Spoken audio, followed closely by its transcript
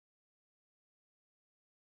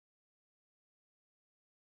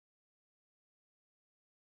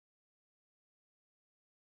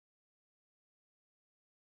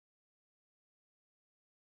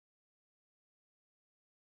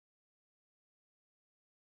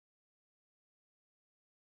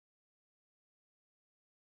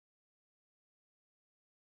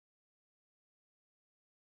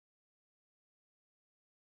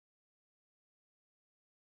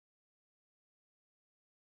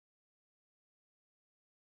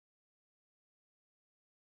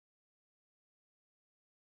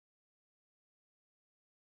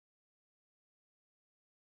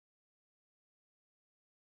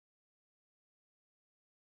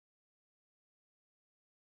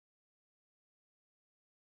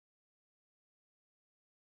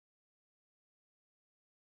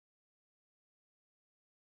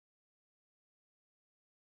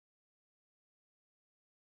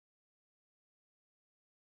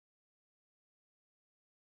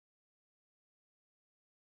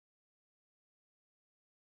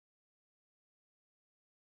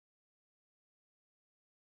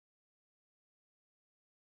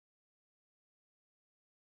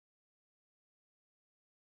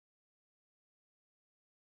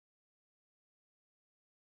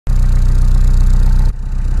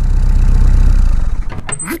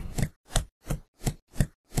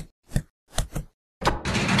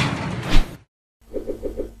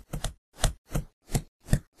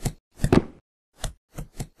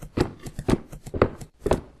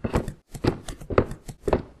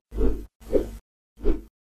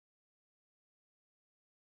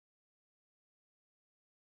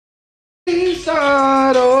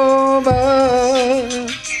start over?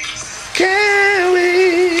 Can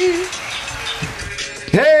we?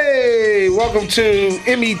 Hey, welcome to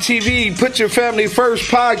Emiy TV, Put Your Family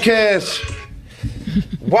First podcast.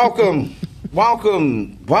 Welcome.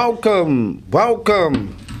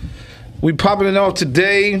 We popping it off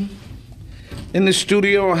today in the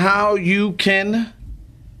studio how you can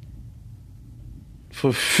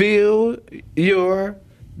fulfill your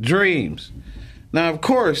dreams. Now, of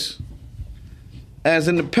course, as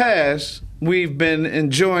in the past, we've been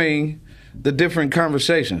enjoying the different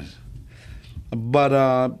conversations.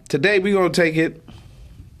 But today we're going to take it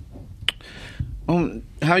on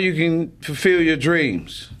how you can fulfill your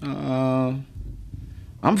dreams. I'm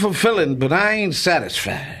fulfilling, but I ain't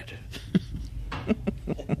satisfied.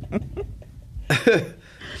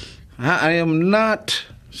 I am not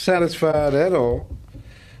satisfied at all,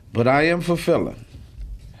 but I am fulfilling.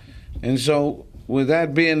 And so, with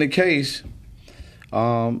that being the case,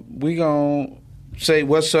 we gonna say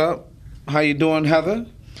what's up. How you doing, Heather?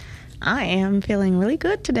 I am feeling really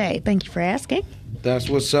good today. Thank you for asking. That's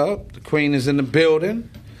what's up. The Queen is in the building.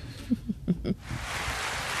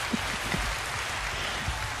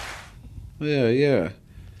 Yeah.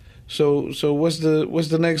 So what's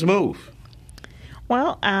the next move?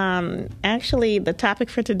 Well, actually, the topic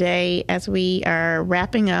for today, as we are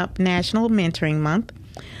wrapping up National Mentoring Month,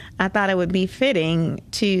 I thought it would be fitting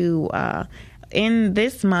to end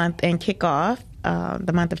this month and kick off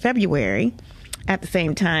the month of February at the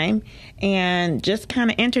same time, and just kind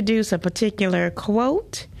of introduce a particular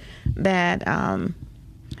quote that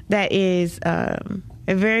is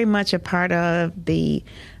very much a part of the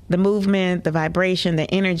movement, the vibration, the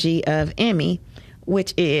energy of Emiy,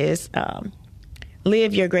 which is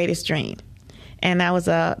live your greatest dream. And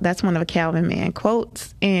that's one of the Calvin Man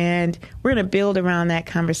quotes. And we're going to build around that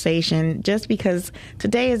conversation just because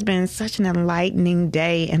today has been such an enlightening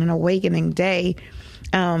day and an awakening day.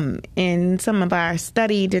 In some of our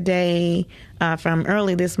study today, from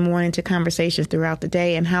early this morning to conversations throughout the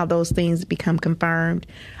day, and how those things become confirmed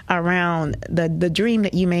around the dream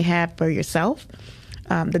that you may have for yourself,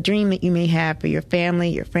 the dream that you may have for your family,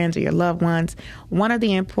 your friends, or your loved ones. One of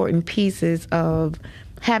the important pieces of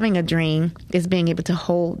having a dream is being able to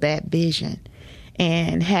hold that vision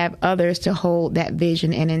and have others to hold that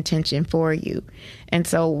vision and intention for you. And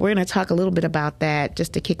so we're going to talk a little bit about that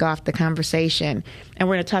just to kick off the conversation. And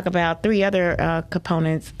we're going to talk about three other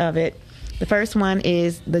components of it. The first one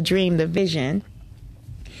is the dream, the vision.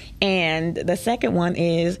 And the second one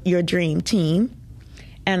is your dream team.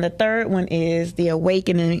 And the third one is the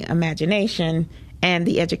awakening imagination and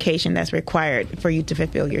the education that's required for you to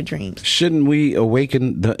fulfill your dreams. Shouldn't we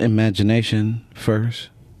awaken the imagination first?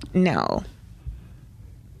 No.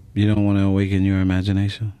 You don't want to awaken your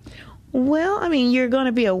imagination? Well, I mean, you're going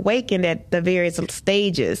to be awakened at the various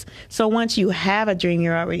stages. So once you have a dream,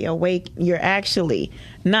 you're already awake. You're actually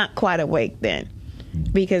not quite awake then,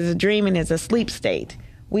 because dreaming is a sleep state.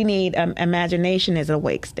 We need imagination is a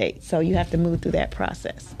wake state. So you have to move through that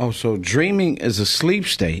process. Oh, so dreaming is a sleep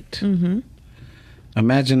state. Mm-hmm.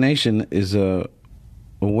 Imagination is a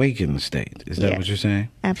awakened state. Is that what you're saying?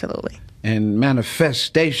 Absolutely. And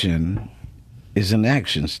manifestation is an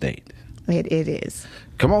action state. It is.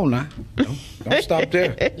 Come on now. Don't stop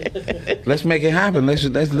there. Let's make it happen.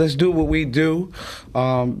 Let's do what we do.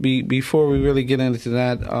 Before we really get into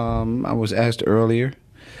that, I was asked earlier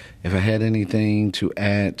if I had anything to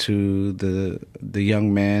add to the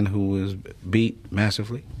young man who was beat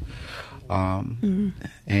massively.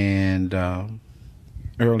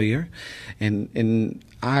 Earlier, and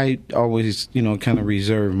I always, kind of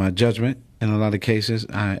reserve my judgment in a lot of cases.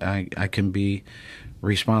 I can be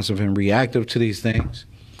responsive and reactive to these things.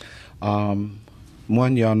 One,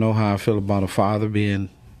 y'all know how I feel about a father being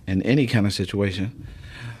in any kind of situation.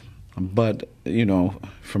 But,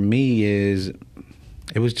 for me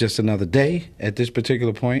it was just another day at this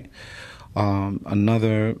particular point.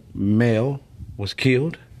 Another male was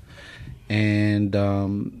killed. And,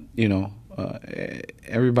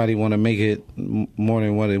 everybody want to make it more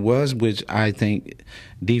than what it was, which I think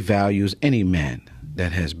devalues any man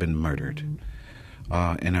that has been murdered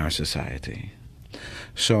in our society.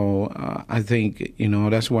 So I think,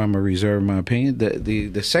 that's why I'm going to reserve my opinion.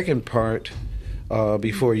 The second part,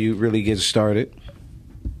 before you really get started,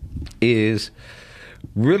 is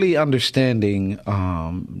really understanding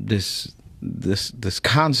this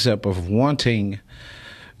concept of wanting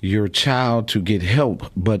your child to get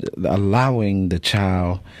help, but allowing the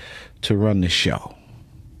child to run the show.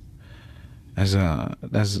 That's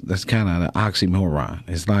kind of an oxymoron.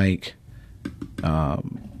 It's like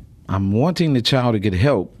I'm wanting the child to get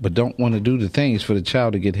help, but don't want to do the things for the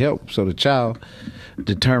child to get help. So the child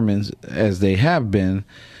determines, as they have been,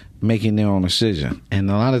 making their own decision. And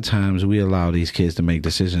a lot of times we allow these kids to make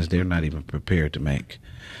decisions they're not even prepared to make.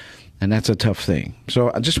 And that's a tough thing. So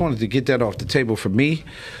I just wanted to get that off the table for me.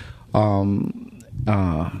 Let's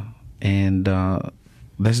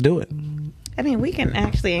do it. I mean, we can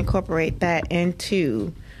actually incorporate that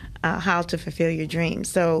into how to fulfill your dreams.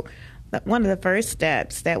 So one of the first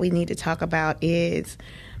steps that we need to talk about is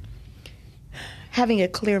having a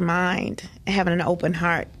clear mind, having an open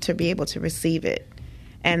heart to be able to receive it,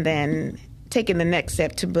 and then taking the next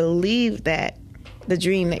step to believe that the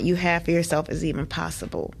dream that you have for yourself is even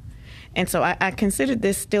possible. And so I consider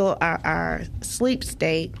this still our sleep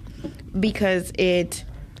state, because in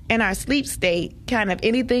our sleep state, kind of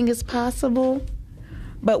anything is possible.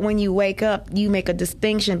 But when you wake up, you make a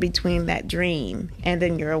distinction between that dream and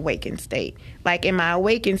then your awakened state. Like in my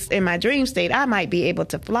dream state, I might be able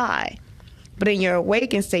to fly. But in your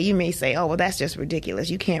awakened state, you may say, oh, well, that's just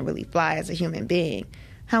ridiculous. You can't really fly as a human being.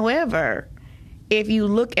 However, if you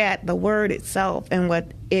look at the word itself and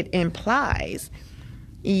what it implies,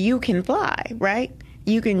 you can fly, right?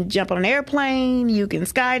 You can jump on an airplane, you can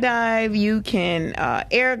skydive, you can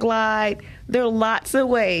air glide. There are lots of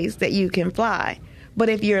ways that you can fly. But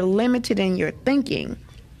if you're limited in your thinking,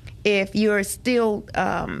 if you're still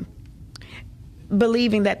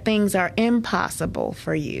believing that things are impossible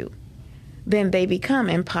for you, then they become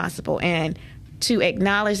impossible. And to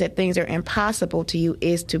acknowledge that things are impossible to you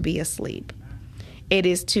is to be asleep. It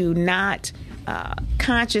is to not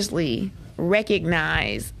consciously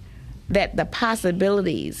recognize that the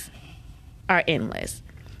possibilities are endless.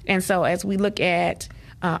 And so as we look at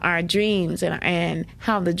our dreams and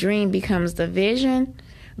how the dream becomes the vision,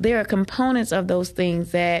 there are components of those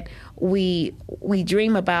things that we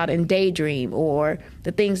dream about and daydream, or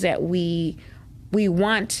the things that we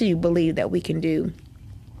want to believe that we can do.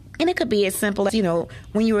 And it could be as simple as,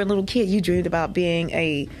 when you were a little kid, you dreamed about being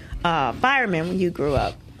a fireman when you grew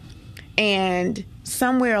up. And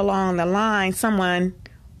somewhere along the line, someone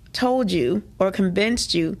told you or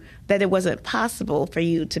convinced you that it wasn't possible for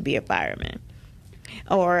you to be a fireman,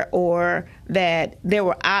 or that there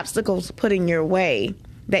were obstacles put in your way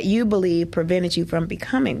that you believe prevented you from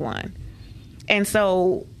becoming one. And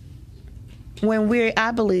so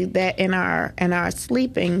I believe that in our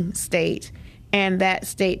sleeping state, and that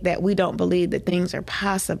state that we don't believe that things are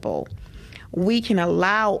possible, we can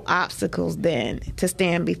allow obstacles then to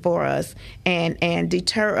stand before us and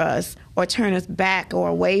deter us or turn us back or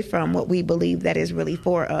away from what we believe that is really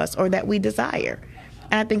for us or that we desire.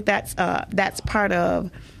 And I think that's part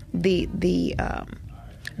of the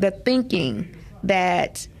thinking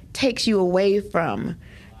that takes you away from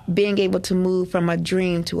being able to move from a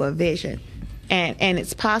dream to a vision. And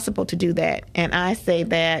it's possible to do that. And I say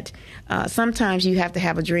that sometimes you have to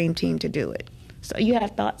have a dream team to do it. So you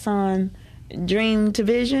have thoughts on dream to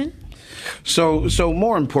vision? So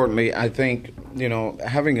more importantly, I think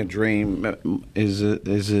having a dream is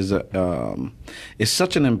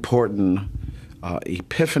such an important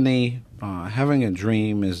epiphany. Having a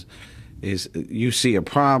dream is you see a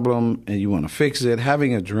problem and you want to fix it.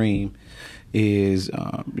 Having a dream is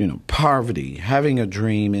poverty. Having a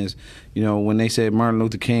dream is when they said Martin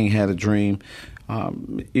Luther King had a dream.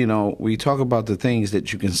 We talk about the things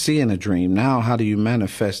that you can see in a dream. Now, how do you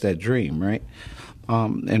manifest that dream, right?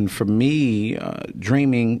 And for me,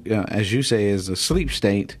 dreaming, as you say, is a sleep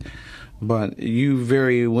state, but you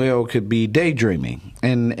very well could be daydreaming.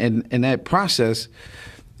 And in that process,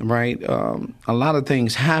 right, a lot of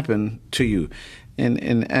things happen to you.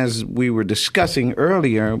 And as we were discussing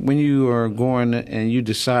earlier, when you are going and you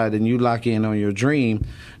decide and you lock in on your dream,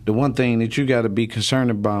 the one thing that you got to be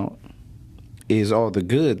concerned about is all the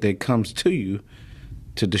good that comes to you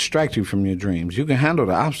to distract you from your dreams. You can handle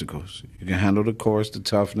the obstacles. You can handle the course, the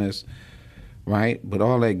toughness, right? But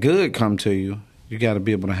all that good come to you, you got to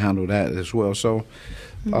be able to handle that as well. So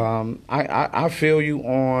I feel you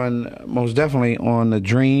on, most definitely, on the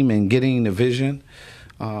dream and getting the vision,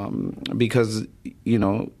 because,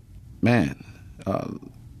 man,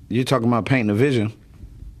 you're talking about painting a vision.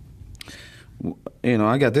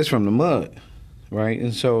 I got this from the mud, right?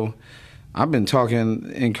 And so I've been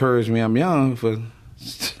talking, encourage me, I'm young, for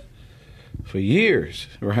years,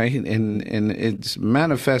 right? And it's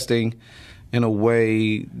manifesting in a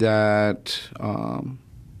way that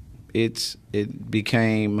it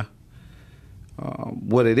became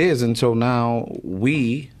what it is. And so now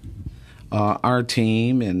we, our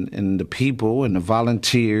team and the people and the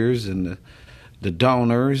volunteers and the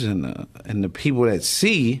donors and the people that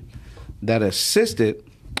see, that assisted,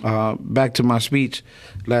 back to my speech,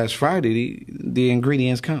 last Friday, the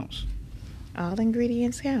ingredients counts. All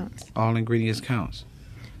ingredients counts. All ingredients counts.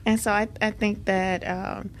 And so I think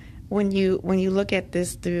that when you look at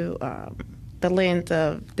this through the lens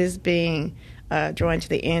of this being drawing to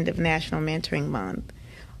the end of National Mentoring Month,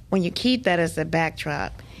 when you keep that as a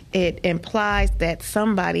backdrop, it implies that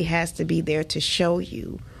somebody has to be there to show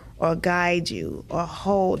you or guide you or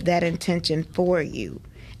hold that intention for you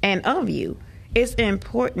and of you. It's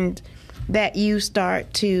important that you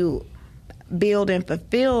start to build and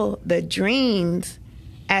fulfill the dreams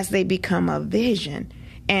as they become a vision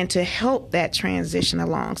and to help that transition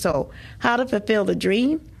along. So how to fulfill the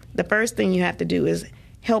dream? The first thing you have to do is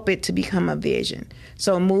help it to become a vision.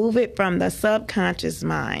 So move it from the subconscious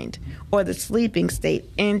mind or the sleeping state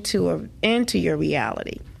into your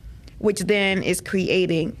reality, which then is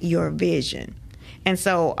creating your vision. And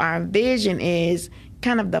so our vision is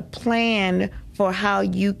kind of the plan for how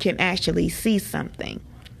you can actually see something.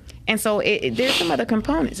 And so there's some other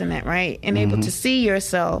components in that, right? And able to see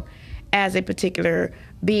yourself as a particular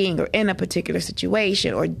being or in a particular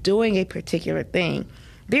situation or doing a particular thing.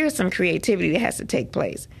 There's some creativity that has to take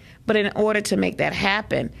place. But in order to make that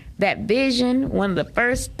happen, that vision, one of the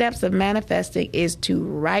first steps of manifesting is to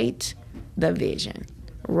write the vision.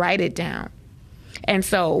 Write it down. And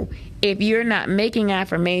so if you're not making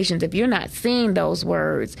affirmations, if you're not seeing those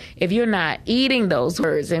words, if you're not eating those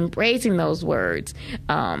words, embracing those words,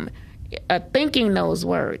 thinking those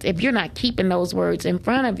words, if you're not keeping those words in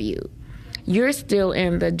front of you, you're still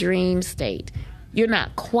in the dream state. You're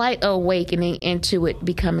not quite awakening into it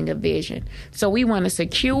becoming a vision. So we want to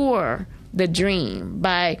secure the dream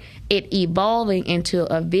by it evolving into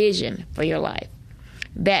a vision for your life.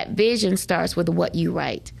 That vision starts with what you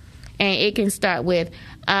write. And it can start with,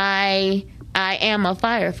 I am a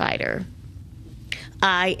firefighter.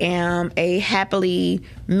 I am a happily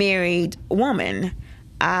married woman.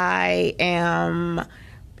 I am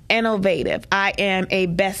innovative. I am a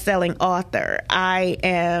best-selling author. I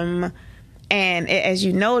am, and as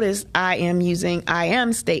you notice, I am using I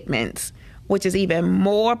am statements, which is even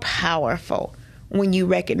more powerful when you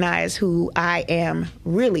recognize who I am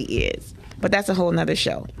really is. But that's a whole nother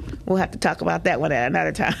show. We'll have to talk about that one at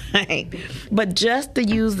another time. But just to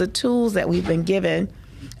use the tools that we've been given,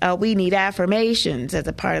 we need affirmations as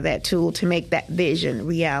a part of that tool to make that vision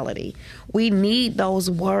reality. We need those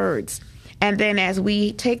words. And then as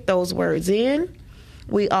we take those words in,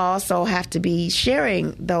 we also have to be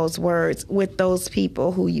sharing those words with those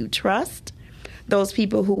people who you trust, those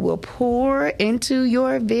people who will pour into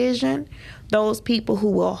your vision, those people who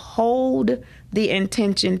will hold the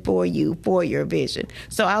intention for you, for your vision.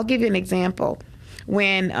 So I'll give you an example.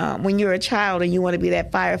 When you're a child and you want to be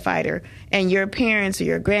that firefighter, and your parents or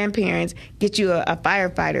your grandparents get you a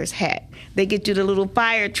firefighter's hat. They get you the little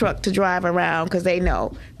fire truck to drive around because they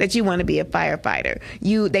know that you want to be a firefighter.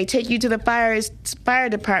 They take you to the fire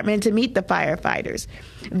department to meet the firefighters.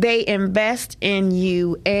 They invest in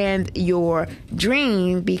you and your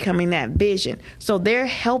dream becoming that vision. So they're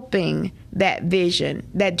helping that vision,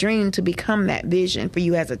 that dream to become that vision for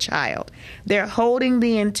you as a child. They're holding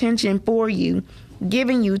the intention for you,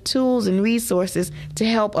 giving you tools and resources to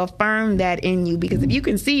help affirm that in you. Because if you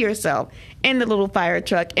can see yourself in the little fire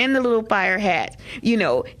truck, in the little fire hat,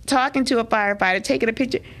 talking to a firefighter, taking a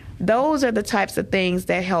picture, those are the types of things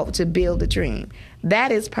that help to build a dream.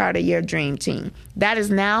 That is part of your dream team. That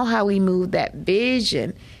is now how we move that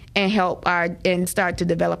vision and and start to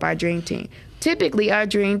develop our dream team. Typically, our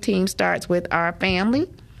dream team starts with our family.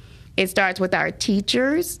 It starts with our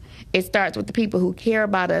teachers. It starts with the people who care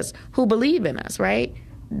about us, who believe in us, right?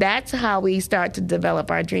 That's how we start to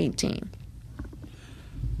develop our dream team.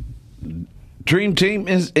 Dream team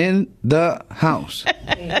is in the house.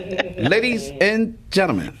 Ladies and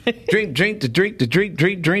gentlemen, dream team is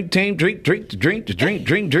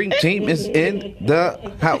in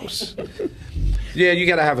the house. Yeah, you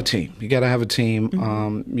got to have a team. You got to have a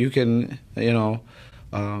team. You can,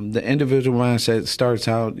 the individual mindset starts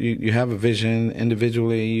out, you have a vision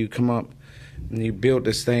individually, you come up and you build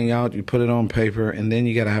this thing out, you put it on paper, and then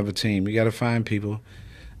you got to have a team. You got to find people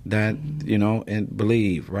that, and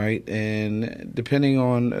believe, right? And depending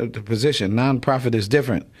on the position, nonprofit is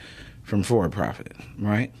different from for-profit,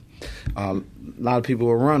 right? A lot of people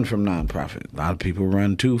will run from nonprofit. A lot of people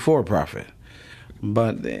run to for-profit.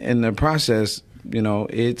 But in the process,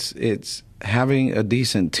 it's having a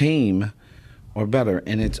decent team or better,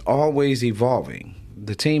 and it's always evolving.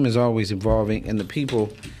 The team is always evolving, and the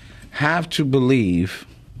people have to believe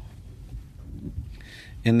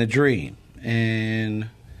in the dream. And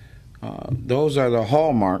those are the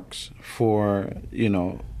hallmarks for,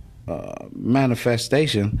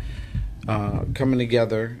 manifestation. coming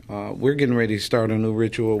together. We're getting ready to start a new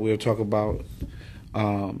ritual we'll talk about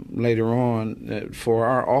later on for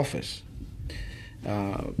our office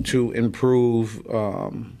to improve,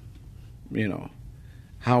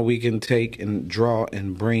 how we can take and draw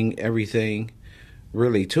and bring everything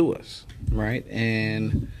really to us, right?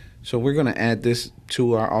 And so we're going to add this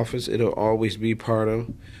to our office. It'll always be part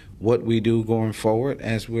of what we do going forward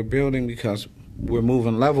as we're building, because we're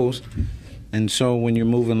moving levels. And so when you're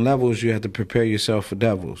moving levels, you have to prepare yourself for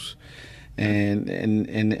devils. And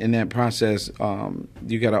in that process,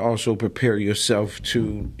 you got to also prepare yourself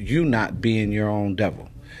to you not being your own devil.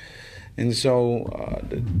 And so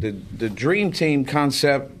the dream team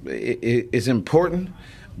concept is important,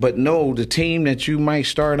 but no, the team that you might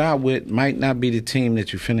start out with might not be the team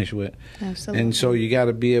that you finish with. Absolutely. And so you got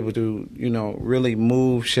to be able to, really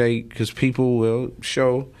move, shake, because people will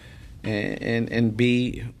show and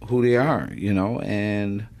be who they are,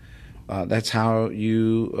 and that's how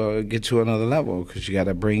you get to another level, because you got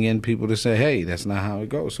to bring in people to say, hey, that's not how it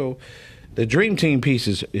goes. So the dream team piece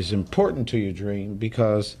is important to your dream,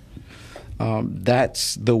 because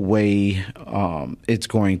that's the way it's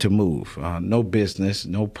going to move. No business,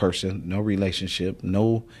 no person, no relationship,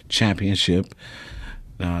 no championship.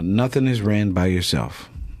 Nothing is ran by yourself.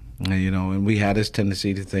 And we had this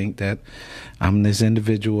tendency to think that I'm this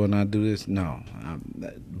individual and I do this. No,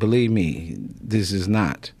 believe me, this is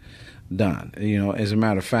not done. As a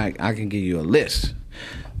matter of fact, I can give you a list.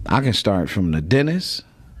 I can start from the dentist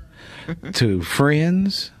to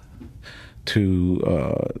friends,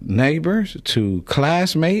 to neighbors, to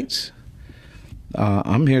classmates.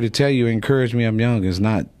 I'm here to tell you, encourage me, I'm young, is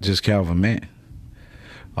not just Calvin Mann.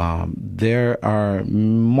 There are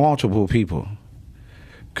multiple people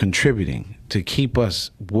contributing to keep us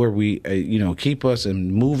where we, keep us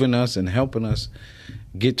and moving us and helping us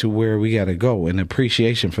get to where we got to go. And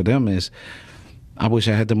appreciation for them is, I wish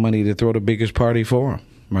I had the money to throw the biggest party for them,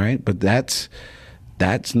 right? But that's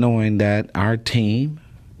knowing that our team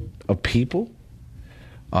of people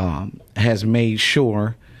has made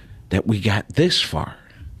sure that we got this far,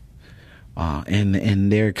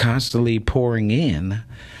 and they're constantly pouring in,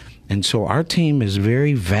 and so our team is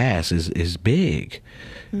very vast, is big.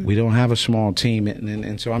 Mm-hmm. We don't have a small team,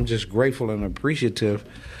 and so I'm just grateful and appreciative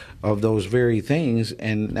of those very things,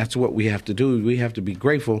 and that's what we have to do. We have to be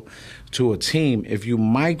grateful to a team. If you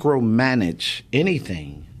micromanage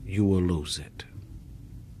anything, you will lose it.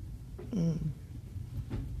 Mm.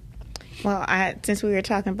 Well, since we were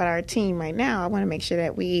talking about our team right now, I want to make sure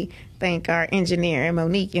that we thank our engineer,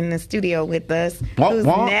 Monique, in the studio with us, who's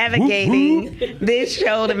navigating this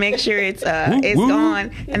show to make sure it's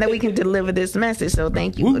gone and that we can deliver this message. So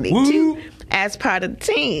thank you, Monique, too, as part of the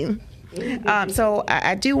team. So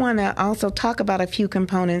I do want to also talk about a few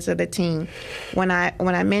components of the team. When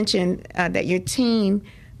I mentioned that your team,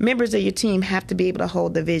 members of your team have to be able to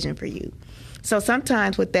hold the vision for you. So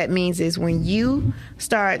sometimes what that means is when you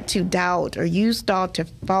start to doubt, or you start to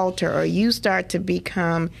falter, or you start to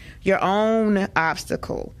become your own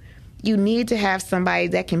obstacle, you need to have somebody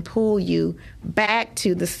that can pull you back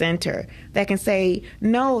to the center, that can say,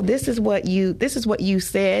 no, this is what you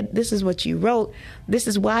said, this is what you wrote, this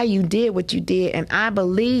is why you did what you did, and I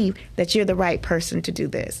believe that you're the right person to do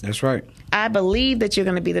this. That's right. I believe that you're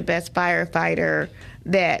going to be the best firefighter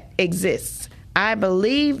that exists. I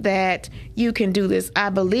believe that you can do this. I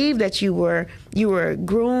believe that you were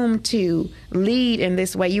groomed to lead in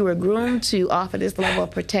this way. You were groomed to offer this level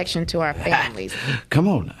of protection to our families. Come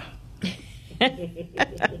on.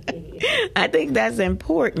 I think that's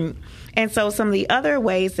important. And so some of the other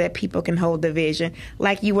ways that people can hold the vision,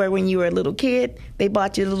 like you were when you were a little kid, they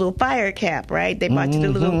bought you the little fire cap, right? They bought you the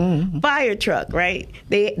little fire truck, right?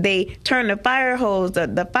 They turned the fire hose,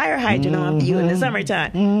 the fire hydrant on for you in the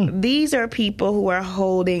summertime. These are people who are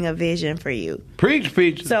holding a vision for you.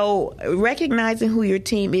 Preach. So recognizing who your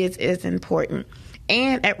team is important.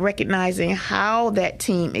 And at recognizing how that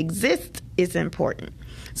team exists is important.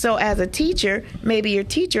 So as a teacher, maybe your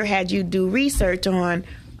teacher had you do research on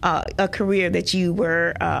a career that you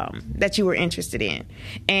were interested in,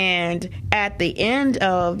 and at the end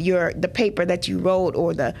of the paper that you wrote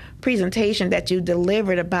or the presentation that you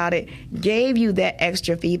delivered about it, gave you that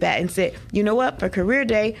extra feedback and said, you know what, for career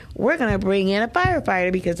day, we're going to bring in a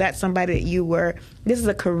firefighter because that's somebody that this is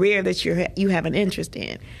a career that you have an interest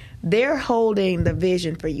in. They're holding the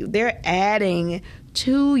vision for you. They're adding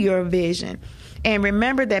to your vision. And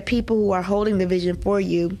remember that people who are holding the vision for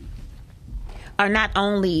you are not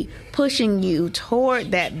only pushing you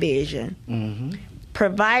toward that vision,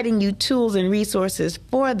 providing you tools and resources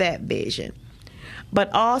for that vision,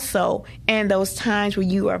 But also in those times where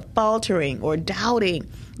you are faltering or doubting,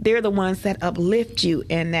 they're the ones that uplift you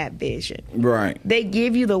in that vision. Right. They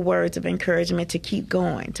give you the words of encouragement to keep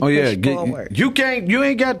going, to push forward. You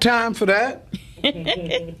ain't got time for that.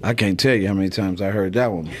 I can't tell you how many times I heard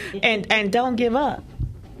that one. And don't give up.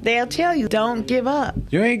 They'll tell you, don't give up.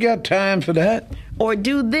 You ain't got time for that. Or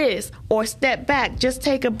do this, or step back. Just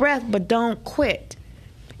take a breath, but don't quit.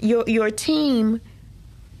 Your team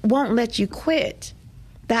won't let you quit.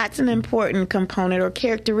 That's an important component or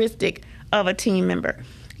characteristic of a team member.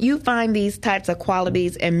 You find these types of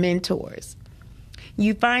qualities in mentors.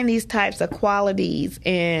 You find these types of qualities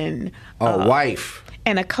in a wife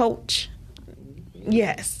and a coach.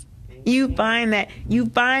 Yes. You find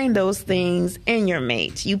those things in your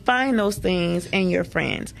mates. You find those things in your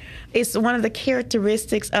friends. It's one of the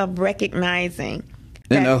characteristics of recognizing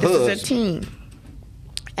that this is a team.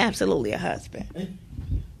 Absolutely a husband.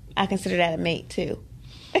 I consider that a mate too.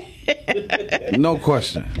 No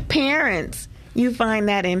question. Parents, you find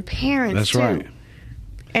that in parents That's too. Right.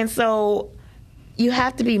 And so you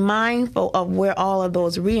have to be mindful of where all of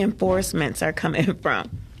those reinforcements are coming from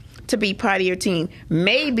to be part of your team.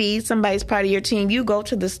 Maybe somebody's part of your team. You go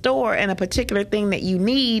to the store and a particular thing that you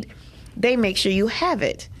need, they make sure you have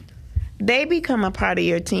it. They become a part of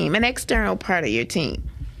your team, an external part of your team.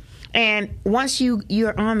 And once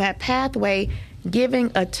you're on that pathway, giving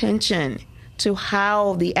attention to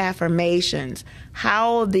how the affirmations,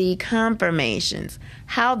 how the confirmations,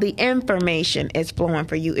 how the information is flowing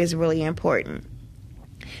for you is really important.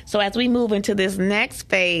 So as we move into this next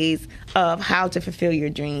phase of how to fulfill your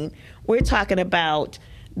dream, we're talking about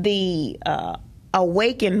the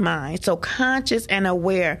awakened mind, so conscious and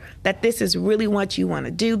aware that this is really what you want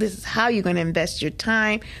to do. This is how you're going to invest your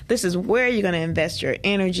time. This is where you're going to invest your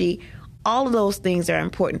energy. All of those things are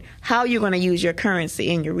important. How you're going to use your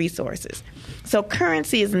currency and your resources. So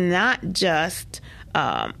currency is not just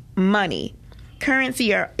money.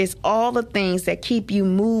 Currency is all the things that keep you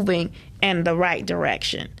moving in the right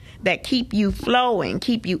direction, that keep you flowing,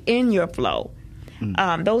 keep you in your flow.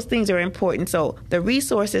 Those things are important. So the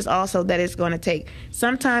resources also that it's going to take.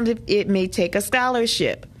 Sometimes it may take a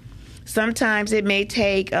scholarship. Sometimes it may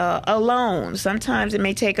take a loan. Sometimes it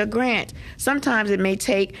may take a grant. Sometimes it may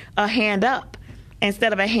take a hand up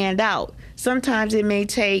instead of a handout. Sometimes it may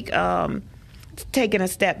take taking a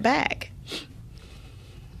step back,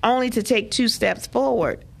 only to take 2 steps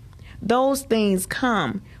forward. Those things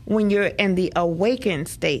come when you're in the awakened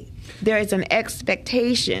state. There is an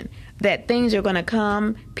expectation that things are going to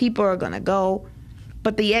come, people are going to go,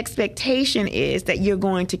 but the expectation is that you're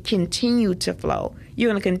going to continue to flow. You're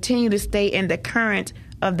going to continue to stay in the current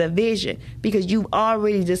of the vision because you've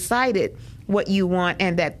already decided what you want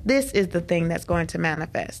and that this is the thing that's going to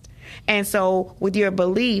manifest. And so with your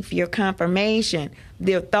belief, your confirmation,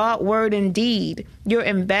 your thought, word, and deed, your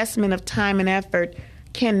investment of time and effort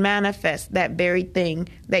can manifest that very thing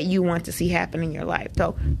that you want to see happen in your life.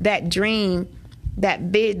 So that dream,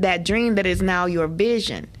 that dream that is now your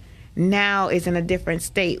vision, now is in a different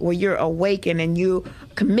state where you're awakened and you're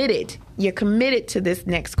committed. You're committed to this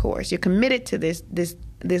next course. You're committed to this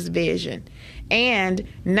vision. And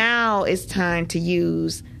now it's time to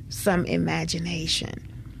use some imagination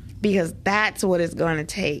because that's what it's going to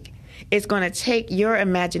take. It's going to take your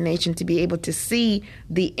imagination to be able to see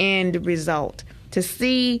the end result, to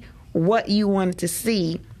see what you wanted to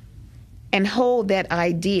see and hold that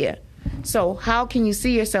idea. So how can you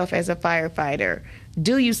see yourself as a firefighter?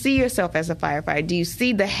 Do you see yourself as a firefighter? Do you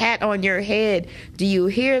see the hat on your head? Do you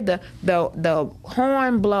hear the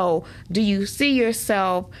horn blow? Do you see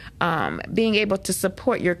yourself being able to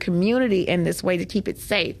support your community in this way to keep it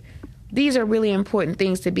safe? These are really important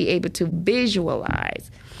things to be able to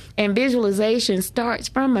visualize. And visualization starts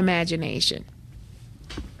from imagination.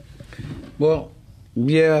 Well,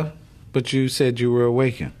 yeah, but you said you were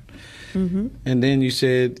awakened. Mm-hmm. And then you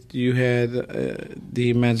said you had the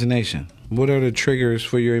imagination. What are the triggers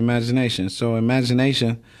for your imagination? So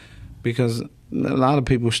imagination, because a lot of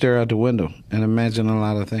people stare out the window and imagine a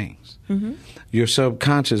lot of things. Mm-hmm. Your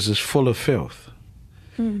subconscious is full of filth.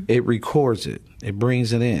 Mm. It records it. It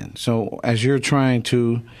brings it in. So as you're trying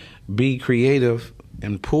to be creative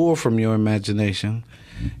and pull from your imagination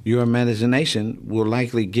will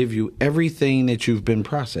likely give you everything that you've been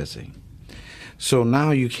processing. So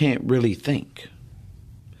now you can't really think.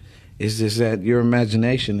 It's just that your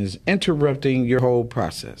imagination is interrupting your whole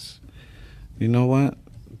process. You know what?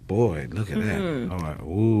 Boy, look at that. All right,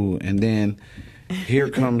 ooh. And then here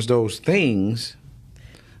comes those things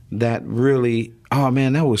that really, oh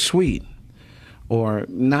man, that was sweet. Or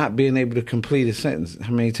not being able to complete a sentence.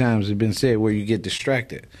 How many times has it been said where you get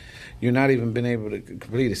distracted? you're not even been able to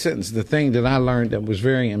complete a sentence. The thing that I learned that was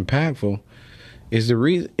very impactful is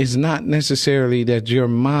it's not necessarily that your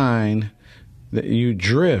mind, that you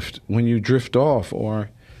drift when you drift off or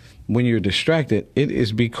when you're distracted. It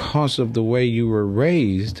is because of the way you were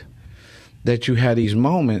raised that you had these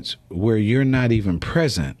moments where you're not even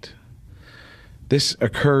present. This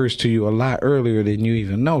occurs to you a lot earlier than you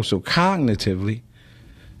even know. So cognitively,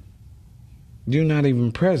 you're not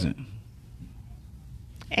even present.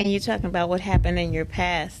 And you're talking about what happened in your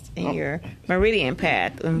past, in your meridian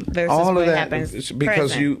path, versus all what of that happens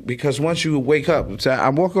because once you wake up, so I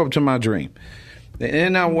woke up to my dream.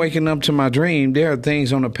 And I'm waking up to my dream. There are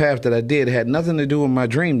things on the path that I did that had nothing to do with my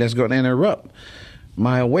dream that's going to interrupt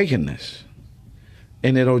my awakeness.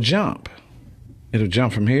 And it'll jump. It'll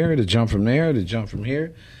jump from here, it'll jump from there, it'll jump from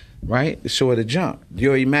here, right? So it'll jump.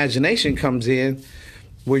 Your imagination comes in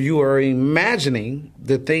where you are imagining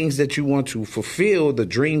the things that you want to fulfill, the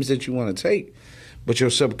dreams that you want to take, but your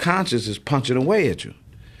subconscious is punching away at you,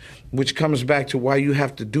 which comes back to why you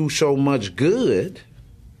have to do so much good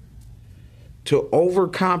to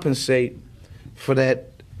overcompensate for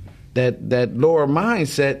that lower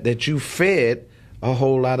mindset that you fed a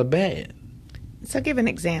whole lot of bad. So give an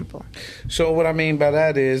example. So what I mean by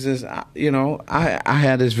that is I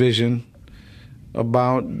had this vision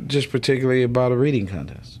about, just particularly about a reading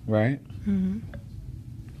contest, right? Mm-hmm.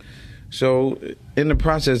 So in the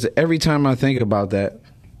process, every time I think about that,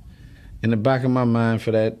 in the back of my mind for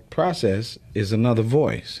that process is another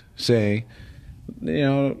voice saying,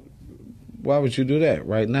 why would you do that?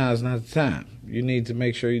 Right now is not the time. You need to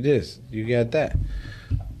make sure you this, you got that.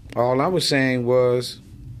 All I was saying was,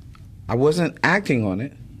 I wasn't acting on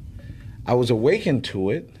it. I was awakened to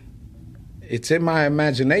it. It's in my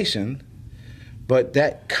imagination, but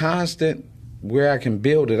that constant where I can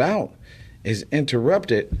build it out is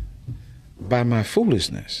interrupted by my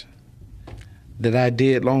foolishness that I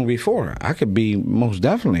did long before. I could be most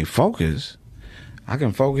definitely focused. I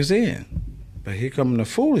can focus in. But here comes the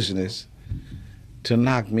foolishness to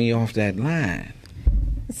knock me off that line.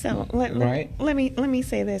 So let me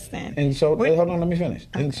say this then. And so hold on, let me finish.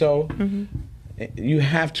 Okay. And so you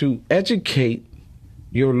have to educate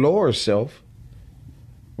your lower self,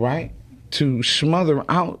 right, to smother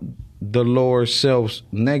out the lower self's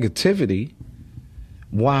negativity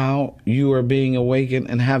while you are being awakened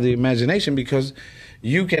and have the imagination, because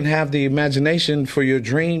you can have the imagination for your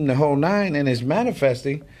dream, the whole nine, and it's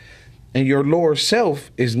manifesting, and your lower self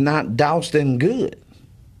is not doused in good.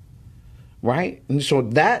 Right? And so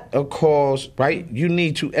that cause, right, you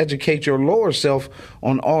need to educate your lower self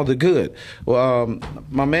on all the good.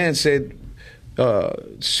 My man said,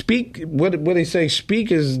 speak, what they say,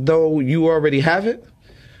 speak as though you already have it.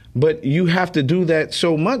 But you have to do that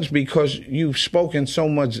so much because you've spoken so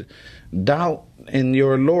much doubt, and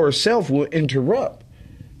your lower self will interrupt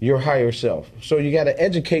your higher self. So you got to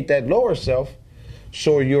educate that lower self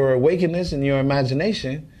so your awakeness and your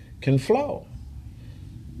imagination can flow.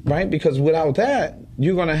 Right? Because without that,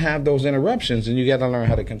 you're going to have those interruptions, and you got to learn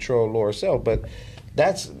how to control lower self. But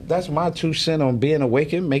that's my 2 cents on being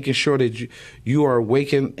awakened, making sure that you are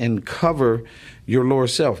awakened and cover your lower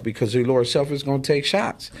self, because your lower self is going to take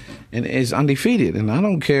shots and is undefeated. And I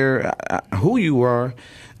don't care who you are,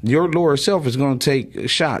 your lower self is going to take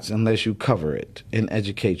shots unless you cover it and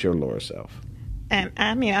educate your lower self. And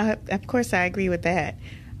I mean, of course, I agree with that.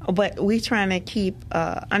 But we're trying to keep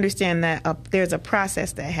understand that there's a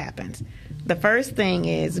process that happens. The first thing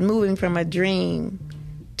is moving from a dream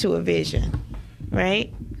to a vision,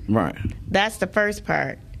 right? Right. That's the first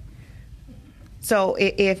part. So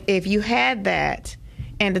if you had that,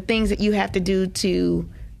 and the things that you have to do to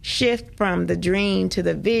shift from the dream to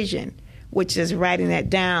the vision, which is writing that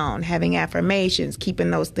down, having affirmations, keeping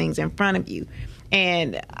those things in front of you.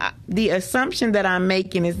 And the assumption that I'm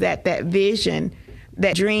making is that vision,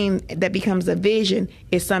 that dream that becomes a vision,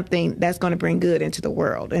 is something that's going to bring good into the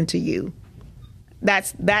world and to you.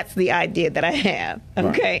 That's the idea that I have.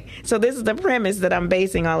 Okay. Right. So this is the premise that I'm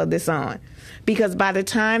basing all of this on. Because by the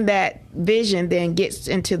time that vision then gets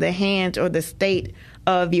into the hands or the state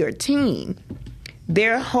of your team,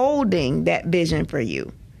 they're holding that vision for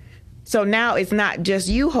you. So now it's not just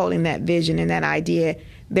you holding that vision and that idea.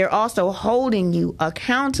 They're also holding you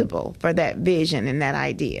accountable for that vision and that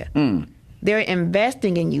idea. They're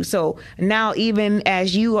investing in you. So now, even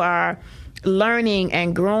as you are learning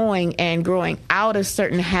and growing out of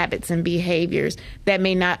certain habits and behaviors that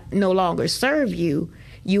may no longer serve you,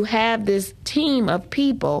 you have this team of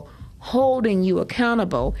people holding you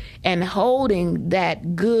accountable and holding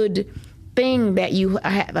that good thing that you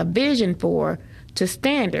have a vision for to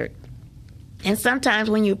standard. And sometimes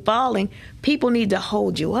when you're falling, people need to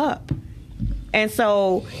hold you up. And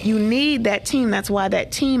so you need that team. That's why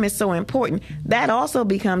that team is so important. That also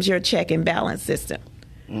becomes your check and balance system.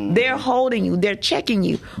 They're holding you. They're checking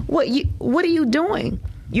you. What are you doing?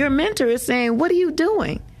 Your mentor is saying, what are you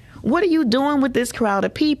doing? What are you doing with this crowd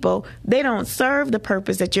of people? They don't serve the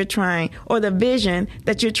purpose that you're trying, or the vision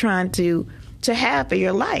that you're trying to have for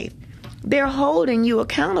your life. They're holding you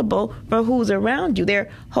accountable for who's around you. They're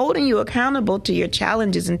holding you accountable to your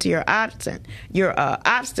challenges and to your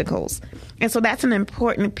obstacles. And so that's an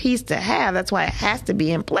important piece to have. That's why it has to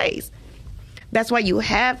be in place. That's why you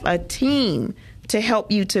have a team to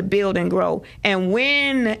help you to build and grow and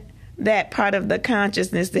win that part of the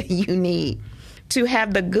consciousness that you need to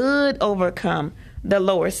have the good overcome the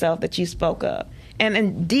lower self that you spoke of. And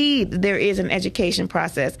indeed, there is an education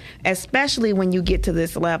process, especially when you get to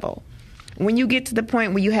this level. When you get to the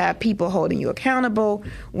point where you have people holding you accountable,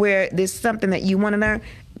 where there's something that you want to learn,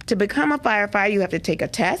 to become a firefighter, you have to take a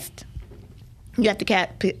test. You have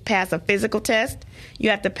to pass a physical test. You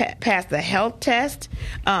have to pass the health test.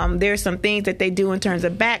 There's some things that they do in terms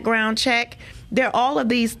of background check. There are all of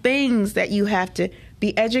these things that you have to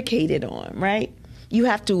be educated on, right? You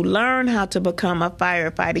have to learn how to become a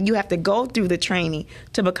firefighter. You have to go through the training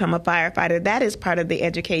to become a firefighter. That is part of the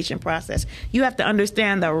education process. You have to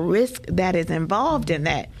understand the risk that is involved in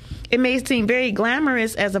that. It may seem very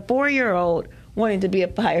glamorous as a 4-year-old wanting to be a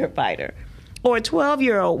firefighter, or a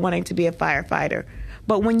 12-year-old wanting to be a firefighter.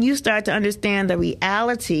 But when you start to understand the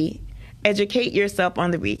reality, educate yourself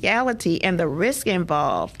on the reality and the risk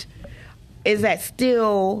involved, is that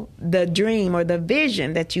still the dream or the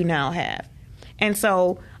vision that you now have? And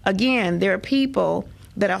so, again, there are people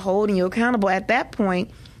that are holding you accountable. At that point,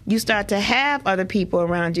 you start to have other people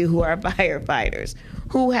around you who are firefighters,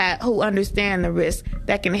 who understand the risk,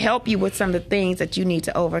 that can help you with some of the things that you need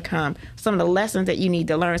to overcome, some of the lessons that you need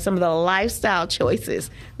to learn, some of the lifestyle choices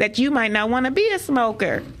that you might not want to be a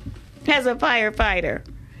smoker as a firefighter,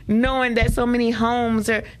 knowing that so many homes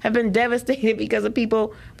have been devastated because of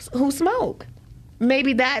people who smoke.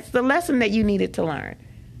 Maybe that's the lesson that you needed to learn.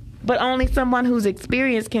 But only someone who's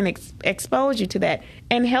experienced can expose you to that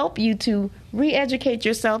and help you to re-educate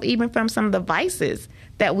yourself even from some of the vices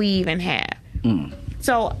that we even have.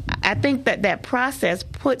 So I think that process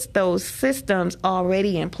puts those systems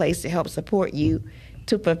already in place to help support you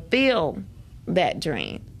to fulfill that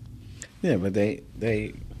dream. Yeah, but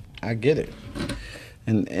I get it.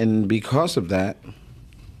 And because of that,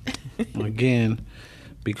 again,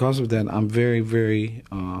 because of that, I'm very, very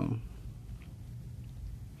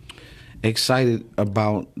excited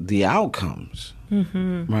about the outcomes.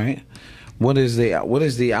 Right? What is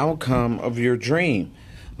the outcome of your dream?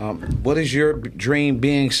 What does your dream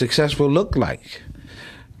being successful look like?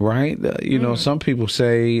 Right? Some people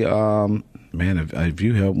say, man, if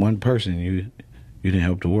you help one person, you didn't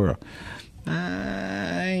help the world.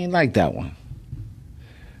 I ain't like that one.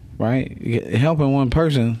 Right? Helping one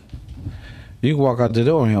person, you can walk out the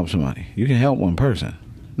door and help somebody. You can help one person.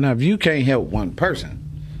 Now, if you can't help one person,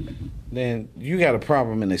 then you got a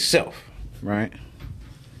problem in itself, right?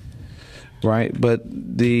 Right? But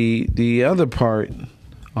the other part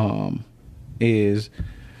is,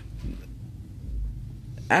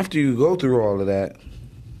 after you go through all of that,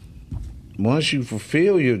 once you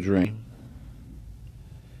fulfill your dream,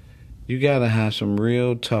 you got to have some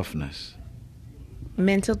real toughness.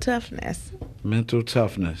 Mental toughness. Mental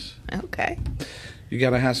toughness. Okay. You got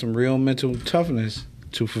to have some real mental toughness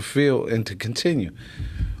to fulfill and to continue.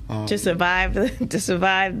 To survive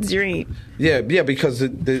the dream. Yeah, because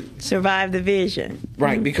survive the vision.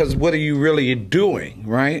 Right, because what are you really doing,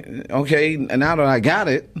 right? Okay, and now that I got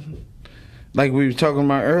it, like we were talking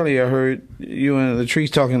about earlier, I heard you and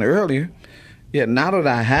Latrice talking earlier. Yeah, now that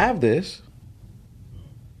I have this,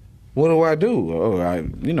 what do I do? Oh, I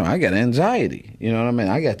got anxiety. You know what I mean?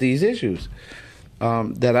 I got these issues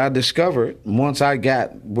that I discovered once I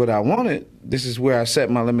got what I wanted. This is where I set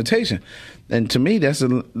my limitation. And to me, that's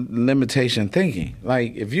a limitation thinking.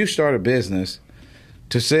 Like, if you start a business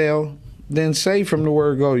to sell, then say from the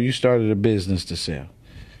word go, you started a business to sell.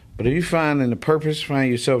 But if you find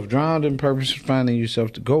yourself drowned in purpose, finding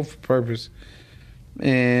yourself to go for purpose,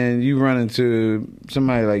 and you run into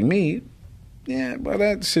somebody like me, yeah, well,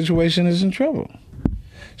 that situation is in trouble.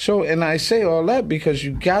 So, and I say all that because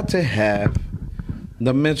you got to have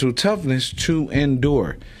the mental toughness to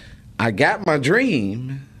endure. I got my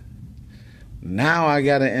dream. Now I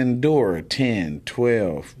got to endure 10,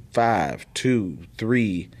 12, 5, 2,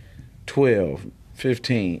 3, 12,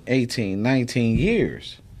 15, 18, 19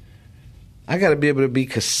 years. I got to be able to be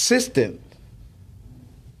consistent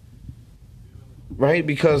right?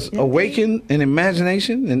 Because awaken and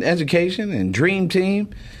imagination and education and dream team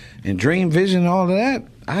and dream vision, all of that,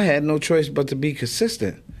 I had no choice but to be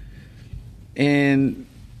consistent. And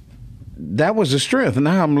that was the strength. And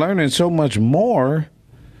now I'm learning so much more,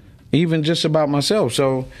 even just about myself.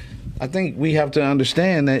 So I think we have to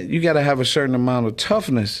understand that you got to have a certain amount of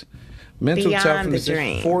toughness, mental beyond toughness, the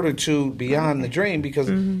dream. and fortitude beyond the dream,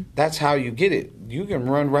 because that's how you get it. You can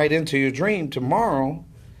run right into your dream tomorrow,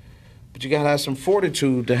 but you got to have some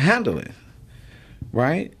fortitude to handle it,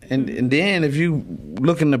 right? And then if you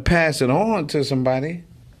looking to pass it on to somebody,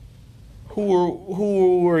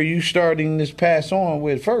 who are you starting this pass on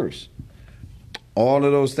with first? All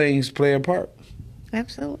of those things play a part.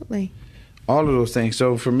 Absolutely. All of those things.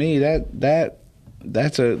 So for me,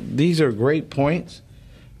 these are great points,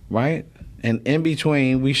 right? And in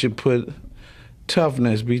between, we should put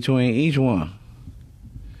toughness between each one,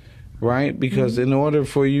 right? Because in order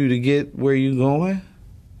for you to get where you're going,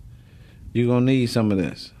 you're going to need some of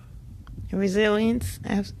this. Resilience,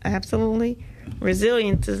 absolutely.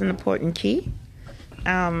 Resilience is an important key.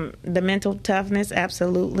 The mental toughness,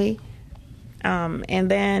 absolutely.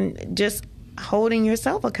 And then just holding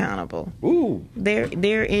yourself accountable. Ooh.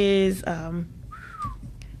 There is a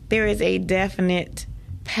definite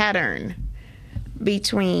pattern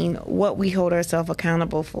between what we hold ourselves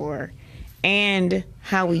accountable for and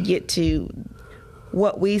how we get to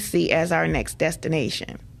what we see as our next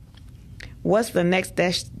destination. What's the next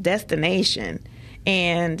destination?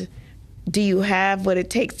 And do you have what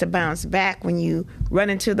it takes to bounce back when you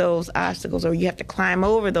run into those obstacles, or you have to climb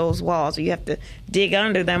over those walls, or you have to dig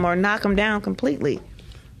under them or knock them down completely?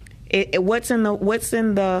 What's in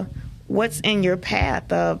your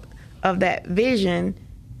path of that vision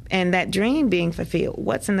and that dream being fulfilled?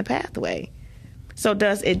 What's in the pathway? So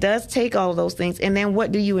it does take all of those things, and then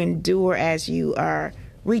what do you endure as you are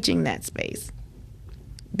reaching that space?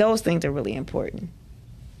 Those things are really important.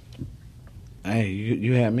 Hey,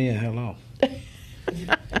 you had me at hello.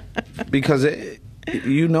 Because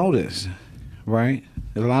you know this, right?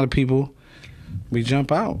 A lot of people, we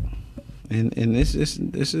jump out. And this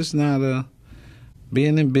is not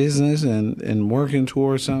being in business and working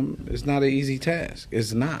towards something, it's not an easy task.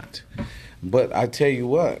 It's not. But I tell you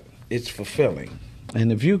what, it's fulfilling.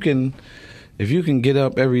 And if you can get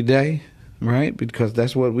up every day, right? Because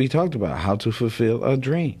that's what we talked about, how to fulfill a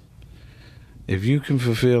dream. If you can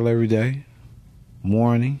fulfill every day,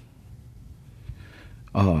 morning,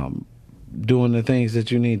 doing the things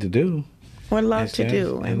that you need to do, or love to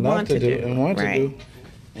do, and want to do,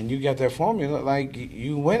 and you got that formula, like,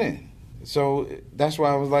 you winning. So that's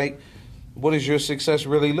why I was like, what does your success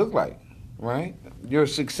really look like, right? Your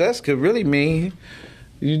success could really mean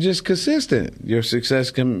you're just consistent. Your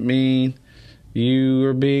success can mean you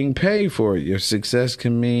are being paid for it. Your success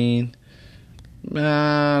can mean,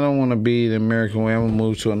 I don't want to be the American way, I'm going to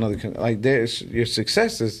move to another country. Like, your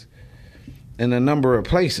success is in a number of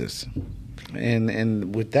places.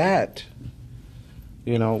 And with that,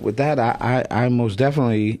 I most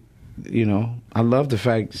definitely, I love the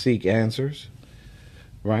fact seek answers,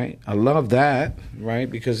 right? I love that, right?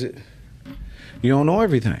 Because you don't know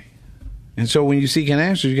everything. And so when you seek an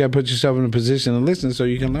answer, you got to put yourself in a position to listen so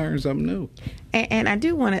you can learn something new. And I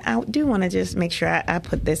do want to just make sure I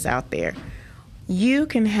put this out there. You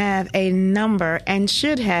can have a number and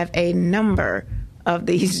should have a number of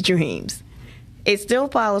these dreams. It still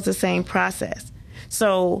follows the same process.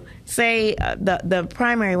 So say the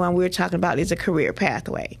primary one we're talking about is a career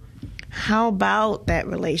pathway. How about that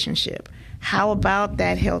relationship? How about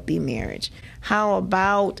that healthy marriage? How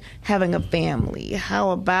about having a family?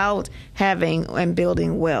 How about having and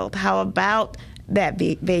building wealth? How about that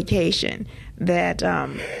vacation,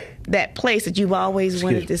 that place that you've always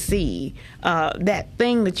wanted to see, that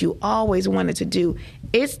thing that you always wanted to do?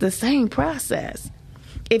 It's the same process.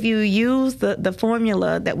 If you use the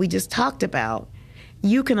formula that we just talked about,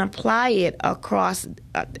 you can apply it across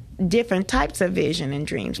different types of vision and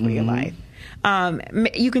dreams for your life.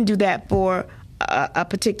 You can do that for a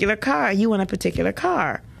particular car. You want a particular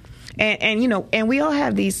car. And we all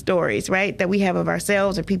have these stories, right, that we have of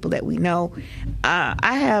ourselves or people that we know.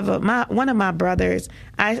 I have one of my brothers,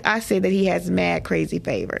 I say that he has mad crazy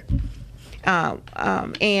favor.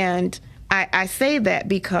 And I say that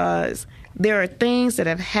because there are things that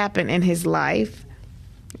have happened in his life.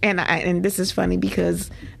 And this is funny because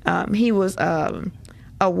he was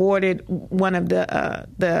awarded one of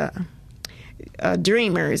the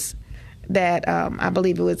dreamers that I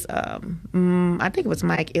believe it was, I think it was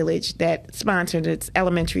Mike Illich that sponsored its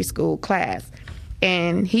elementary school class.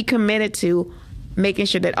 And he committed to making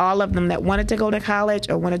sure that all of them that wanted to go to college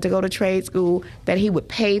or wanted to go to trade school, that he would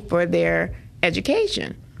pay for their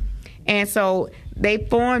education. And so they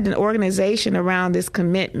formed an organization around this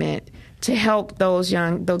commitment to help those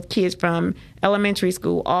kids from elementary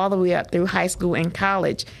school all the way up through high school and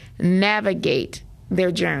college navigate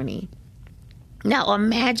their journey. Now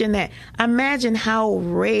imagine that. Imagine how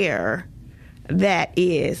rare that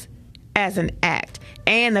is as an act.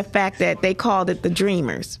 And the fact that they called it the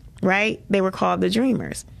Dreamers, right? They were called the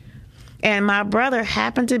Dreamers. And my brother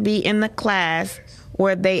happened to be in the class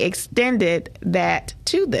where they extended that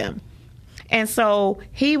to them. And so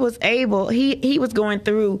he was going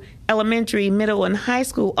through elementary, middle, and high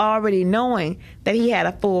school already knowing that he had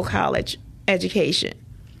a full college education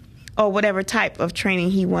or whatever type of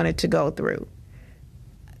training he wanted to go through.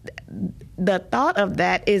 The thought of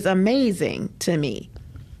that is amazing to me.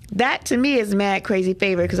 That to me is mad crazy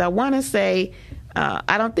favor, because I want to say,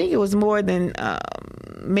 I don't think it was more than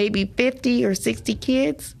maybe 50 or 60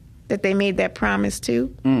 kids that they made that promise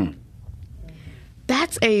to. Mm.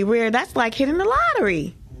 That's that's like hitting the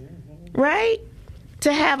lottery, right?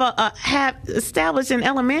 To have established in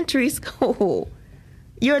elementary school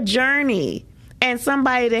your journey and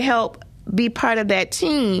somebody to help be part of that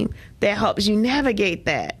team that helps you navigate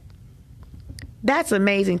that. That's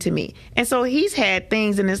amazing to me. And so he's had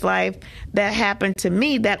things in his life that happened to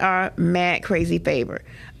me that are mad crazy favor.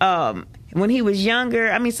 When he was younger,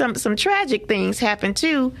 I mean, some tragic things happened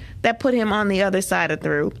too that put him on the other side of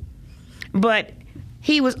through. But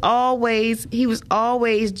he was always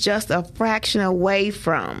just a fraction away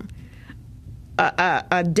from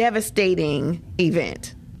a devastating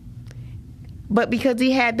event. But because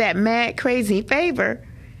he had that mad crazy favor,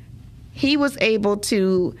 he was able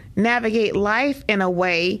to navigate life in a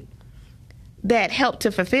way that helped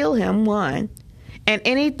to fulfill him, one. And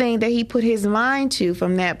anything that he put his mind to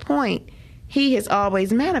from that point, he has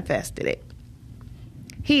always manifested it.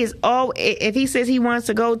 If he says he wants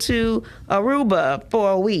to go to Aruba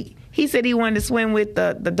for a week, he said he wanted to swim with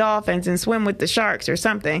the dolphins and swim with the sharks or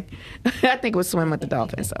something. I think it was swim with the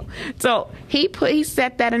dolphins. So he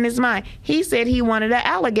set that in his mind. He said he wanted an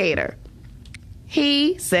alligator.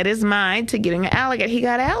 He set his mind to getting an alligator. He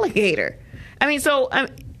got an alligator. I mean,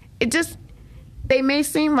 they may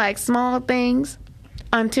seem like small things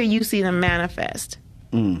until you see them manifest.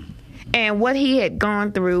 Mm. And what he had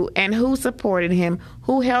gone through and who supported him,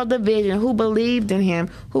 who held the vision, who believed in him,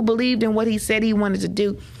 who believed in what he said he wanted to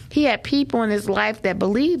do. He had people in his life that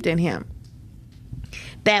believed in him.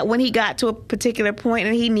 That when he got to a particular point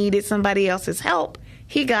and he needed somebody else's help,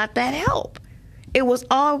 he got that help. It was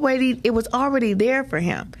already there for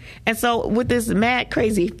him. And so with this mad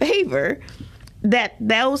crazy favor, that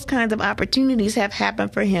those kinds of opportunities have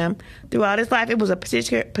happened for him throughout his life. It was a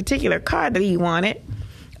particular car that he wanted,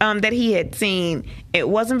 that he had seen. It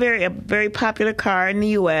wasn't a very popular car in the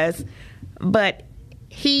U.S., but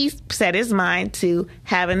he set his mind to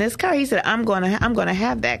having this car. He said, I'm going to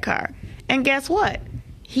have that car. And guess what?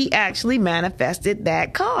 He actually manifested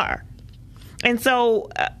that car. And so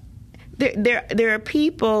there are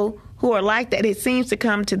people who are like that. It seems to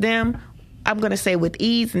come to them, I'm going to say with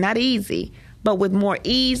ease, not easy, but with more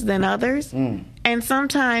ease than others. Mm. And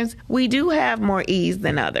sometimes we do have more ease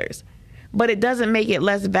than others. But it doesn't make it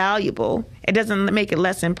less valuable. It doesn't make it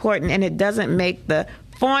less important. And it doesn't make the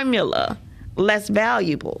formula less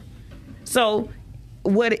valuable. So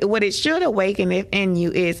what it should awaken in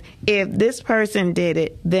you is, if this person did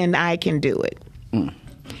it, then I can do it. Mm.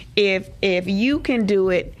 If you can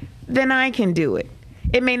do it, then I can do it.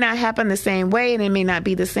 It may not happen the same way and it may not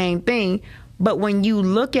be the same thing, but when you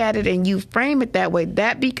look at it and you frame it that way,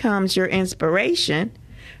 that becomes your inspiration.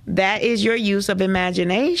 That is your use of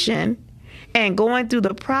imagination, and going through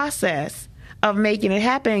the process of making it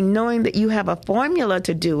happen, knowing that you have a formula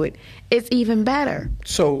to do it, it's even better.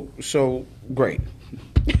 So great.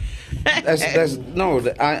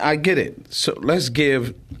 I get it. So let's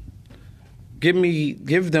give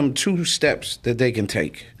them 2 steps that they can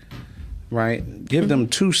take. Right? Give them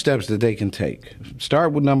 2 steps that they can take.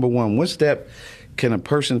 Start with number 1. What step can a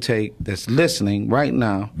person take that's listening right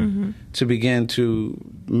now to begin to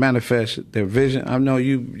manifest their vision? I know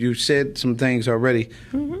you said some things already,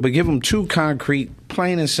 but give them 2 concrete,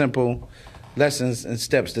 plain and simple lessons and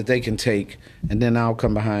steps that they can take, and then I'll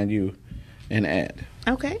come behind you and add.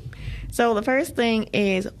 Okay. So the first thing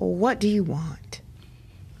is, what do you want?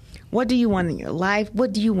 What do you want in your life?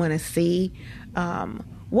 What do you want to see?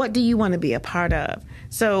 What do you want to be a part of?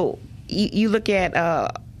 So you look at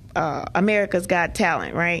America's Got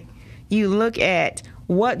Talent, right? You look at,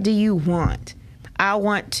 what do you want? I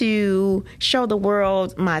want to show the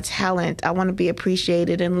world my talent. I want to be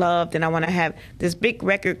appreciated and loved, and I want to have this big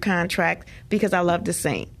record contract because I love to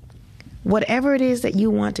sing. whatever it is that you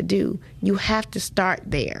want to do, you have to start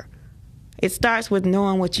there. It starts with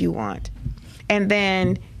knowing what you want. And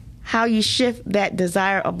then how you shift that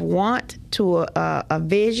desire of want to a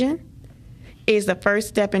vision is the first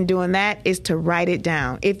step in doing that, is to write it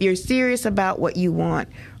down. If you're serious about what you want,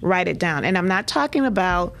 write it down. And I'm not talking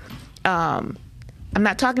about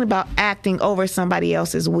acting over somebody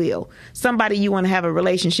else's will. Somebody you want to have a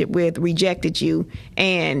relationship with rejected you,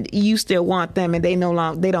 and you still want them, and they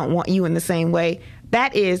don't want you in the same way.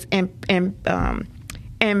 That is impacting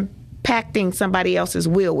somebody else's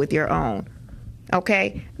will with your own.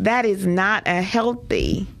 Okay? That is not a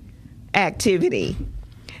healthy activity.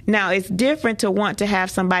 Now, it's different to want to have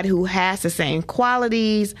somebody who has the same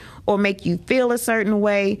qualities or make you feel a certain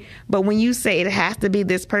way. But when you say it has to be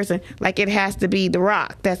this person, like it has to be The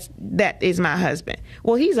Rock, that is my husband.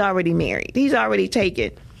 Well, he's already married. He's already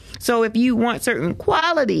taken. So if you want certain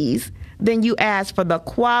qualities, then you ask for the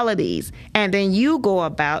qualities, and then you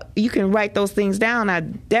can write those things down. I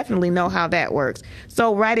definitely know how that works.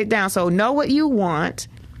 So write it down. So know what you want.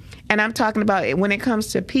 And I'm talking about when it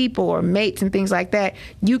comes to people or mates and things like that,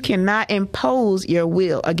 you cannot impose your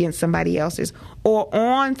will against somebody else's or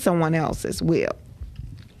on someone else's will.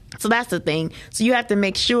 So that's the thing. So you have to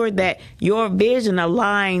make sure that your vision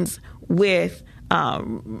aligns with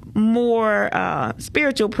more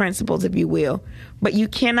spiritual principles, if you will. But you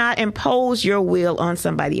cannot impose your will on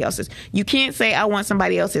somebody else's. You can't say, I want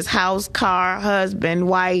somebody else's house, car, husband,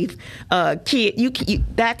 wife, kid.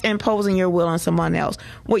 That's imposing your will on someone else.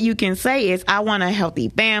 What you can say is, I want a healthy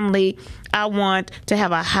family. I want to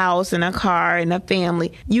have a house and a car and a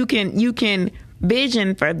family. You can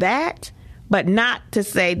vision for that, but not to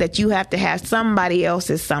say that you have to have somebody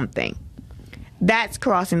else's something. That's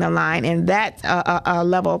crossing the line, and that's a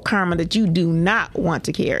level of karma that you do not want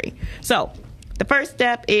to carry. So the first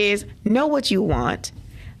step is know what you want.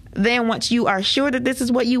 Then once you are sure that this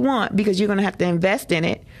is what you want, because you're going to have to invest in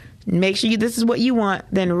it, make sure this is what you want,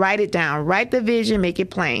 then write it down. Write the vision, make it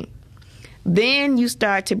plain. Then you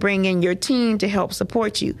start to bring in your team to help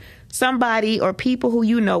support you. Somebody or people who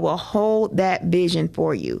you know will hold that vision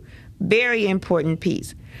for you. Very important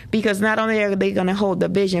piece. Because not only are they going to hold the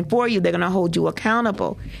vision for you, they're going to hold you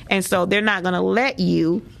accountable. And so they're not going to let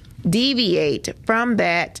you deviate from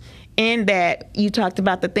that, in that you talked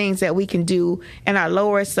about the things that we can do in our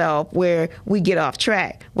lower self where we get off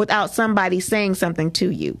track without somebody saying something to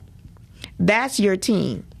you. That's your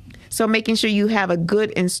team. So making sure you have a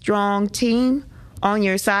good and strong team on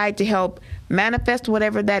your side to help manifest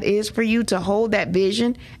whatever that is for you, to hold that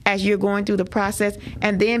vision as you're going through the process,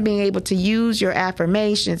 and then being able to use your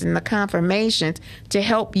affirmations and the confirmations to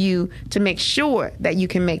help you to make sure that you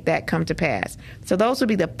can make that come to pass. So those would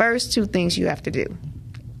be the first two things you have to do.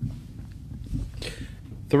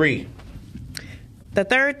 3. The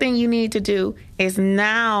third thing you need to do is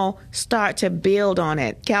now start to build on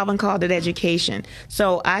it. Calvin called it education.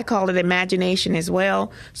 So I call it imagination as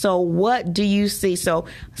well. So what do you see? So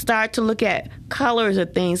start to look at colors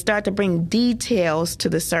of things. Start to bring details to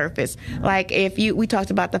the surface. Like we talked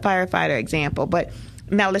about the firefighter example, but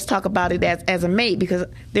now let's talk about it as a mate, because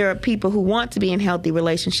there are people who want to be in healthy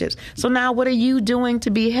relationships. So now what are you doing to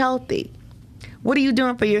be healthy? What are you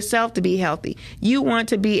doing for yourself to be healthy? You want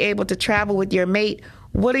to be able to travel with your mate.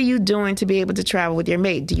 What are you doing to be able to travel with your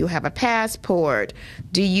mate? Do you have a passport?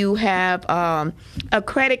 Do you have a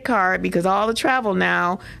credit card? Because all the travel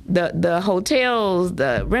now, the hotels,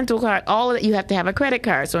 the rental car, all of that, you have to have a credit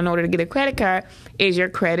card. So in order to get a credit card, is your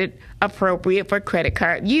credit appropriate for credit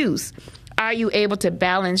card use? Are you able to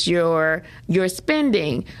balance your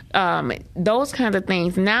spending? Those kinds of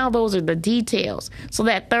things. Now those are the details. So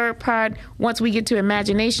that third part, once we get to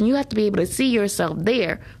imagination, you have to be able to see yourself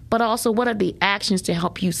there. But also, what are the actions to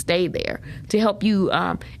help you stay there, to help you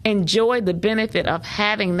enjoy the benefit of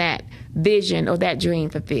having that vision or that dream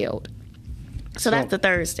fulfilled? So that's the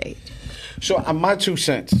third stage. So my 2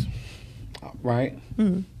 cents, right?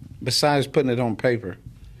 Mm-hmm. Besides putting it on paper,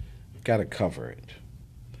 you've got to cover it.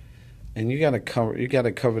 And you got to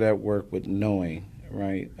cover that work with knowing,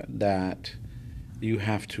 right, that you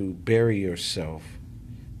have to bury yourself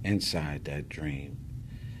inside that dream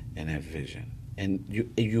and that vision. And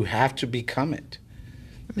you have to become it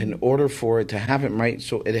in order for it to happen, right?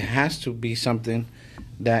 So it has to be something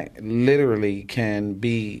that literally can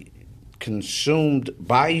be consumed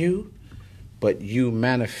by you, but you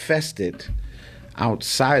manifest it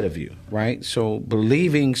outside of you, right? So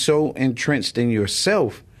believing so entrenched in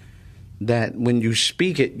yourself that when you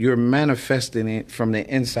speak it, you're manifesting it from the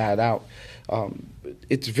inside out.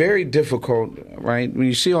 It's very difficult, right? When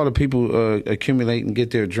you see all the people accumulate and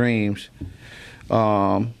get their dreams,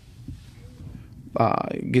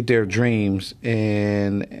 get their dreams,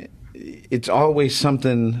 and it's always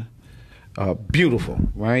something beautiful,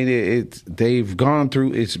 right? They've gone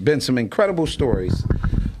through. It's been some incredible stories.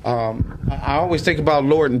 I always think about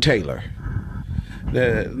Lord and Taylor.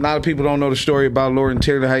 A lot of people don't know the story about Lord and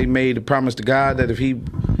Taylor, how he made a promise to God that if he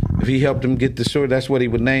helped him get the sword, that's what he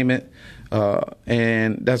would name it.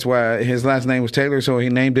 And that's why his last name was Taylor, so he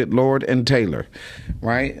named it Lord and Taylor,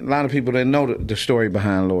 right? A lot of people didn't know the story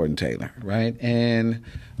behind Lord and Taylor, right? And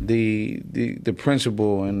the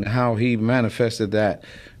principle and how he manifested that,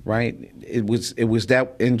 right? It was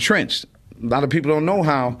that entrenched. A lot of people don't know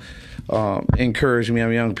how encouraged me. I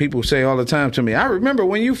mean, young people say all the time to me, I remember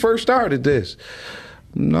when you first started this.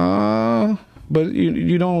 No, but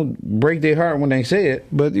you don't break their heart when they say it.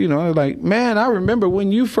 But, like, man, I remember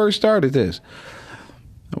when you first started this.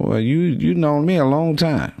 Well, you known me a long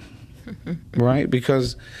time, right?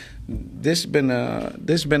 Because this been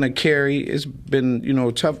a carry. It's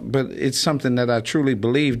been, tough, but it's something that I truly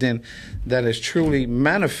believed in, that has truly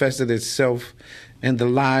manifested itself in the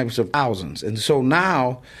lives of thousands. And so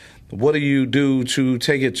now, what do you do to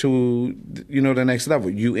take it to, the next level?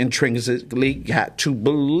 You intrinsically got to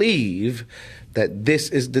believe that this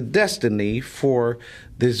is the destiny for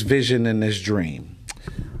this vision and this dream.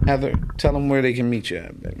 Heather, tell them where they can meet you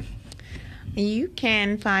at, baby. You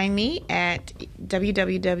can find me at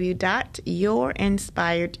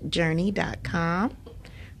www.yourinspiredjourney.com.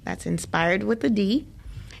 That's inspired with a D.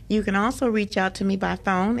 You can also reach out to me by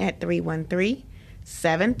phone at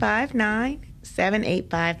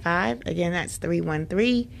 313-759-7855. Again, that's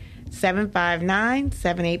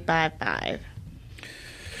 313-759-7855.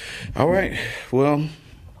 All right. Well,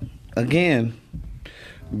 again,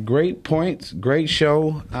 great points, great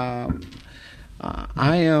show. I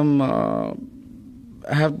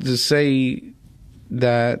have to say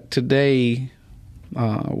that today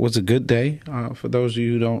was a good day for those of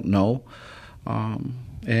you who don't know.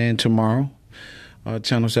 And tomorrow,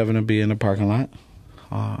 Channel 7 will be in the parking lot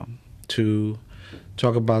to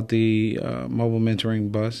talk about the mobile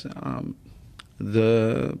mentoring bus.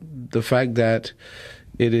 The fact that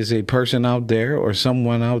it is a person out there or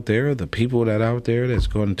someone out there, the people that out there that's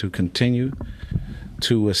going to continue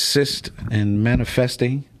to assist in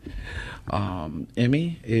manifesting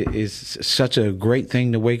Emiy. It is such a great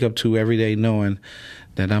thing to wake up to every day knowing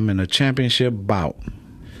that I'm in a championship bout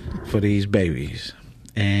for these babies.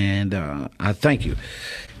 And I thank you.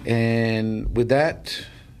 And with that,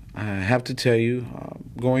 I have to tell you,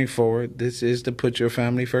 going forward, this is the Put Your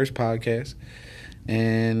Family First podcast.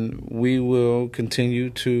 And we will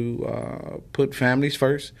continue to put families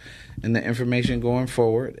first in the information going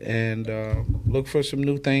forward, and look for some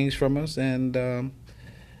new things from us. And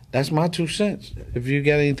that's my 2 cents. If you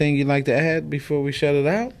got anything you'd like to add before we shut it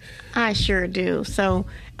out? I sure do. So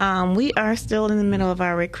we are still in the middle of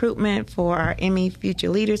our recruitment for our Emiy Future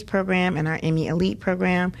Leaders program and our Emiy Elite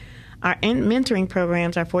program. Our mentoring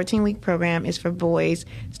programs, our 14-week program, is for boys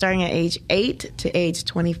starting at age 8 to age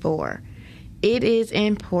 24. It is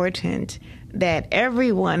important that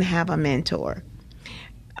everyone have a mentor.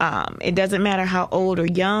 It doesn't matter how old or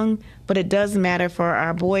young, but it does matter for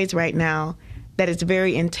our boys right now that it's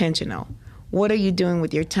very intentional. What are you doing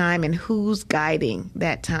with your time, and who's guiding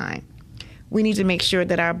that time? We need to make sure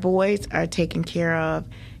that our boys are taken care of.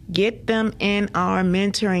 Get them in our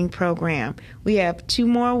mentoring program. We have 2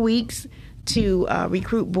 more weeks to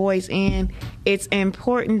recruit boys in. It's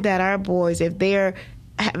important that our boys, if they're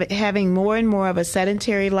having more and more of a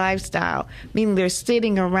sedentary lifestyle, meaning they're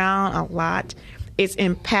sitting around a lot, it's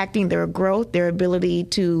impacting their growth, their ability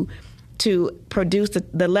to produce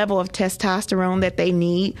the level of testosterone that they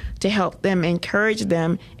need to help them, encourage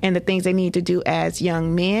them in the things they need to do as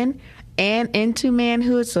young men and into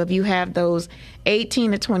manhood. So if you have those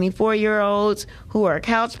 18 to 24-year-olds who are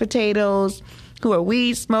couch potatoes, who are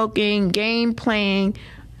weed smoking, game playing,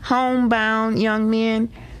 homebound young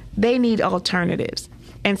men, they need alternatives.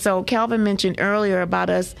 And so Calvin mentioned earlier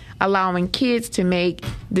about us allowing kids to make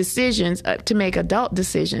decisions, to make adult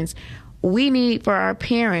decisions. We need for our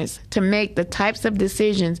parents to make the types of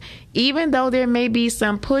decisions, even though there may be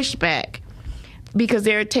some pushback, because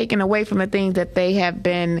they're taken away from the things that they have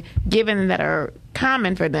been given that are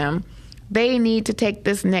common for them. They need to take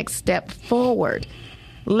this next step forward.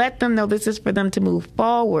 Let them know this is for them to move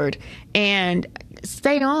forward, and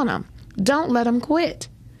stay on them. Don't let them quit.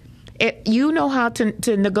 You know how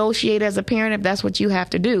to negotiate as a parent if that's what you have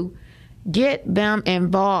to do. Get them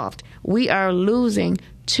involved. We are losing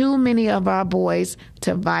too many of our boys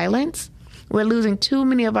to violence. We're losing too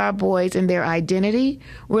many of our boys in their identity.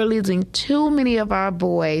 We're losing too many of our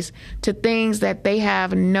boys to things that they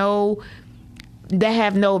have no that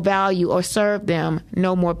have no value or serve them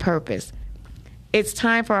no more purpose. It's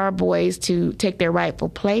time for our boys to take their rightful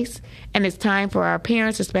place, and it's time for our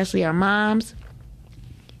parents, especially our moms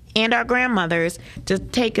and our grandmothers, to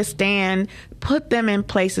take a stand, put them in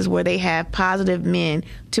places where they have positive men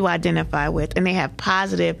to identify with, and they have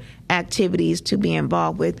positive activities to be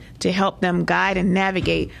involved with to help them guide and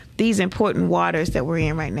navigate these important waters that we're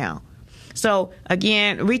in right now. So,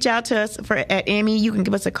 again, reach out to us at Emiy. You can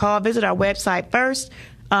give us a call. Visit our website first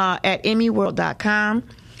at emyworld.com.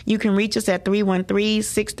 You can reach us at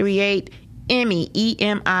 313-638-EMIY,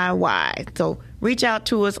 E-M-I-Y. So reach out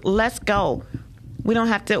to us. Let's go. We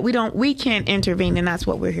can't intervene, and that's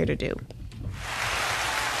what we're here to do.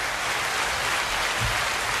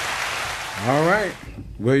 All right.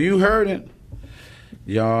 Well, you heard it.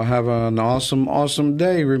 Y'all have an awesome, awesome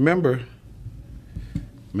day. Remember,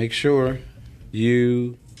 make sure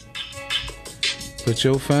you put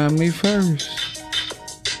your family first.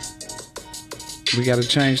 We got to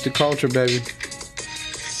change the culture, baby.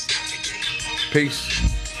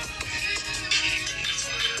 Peace.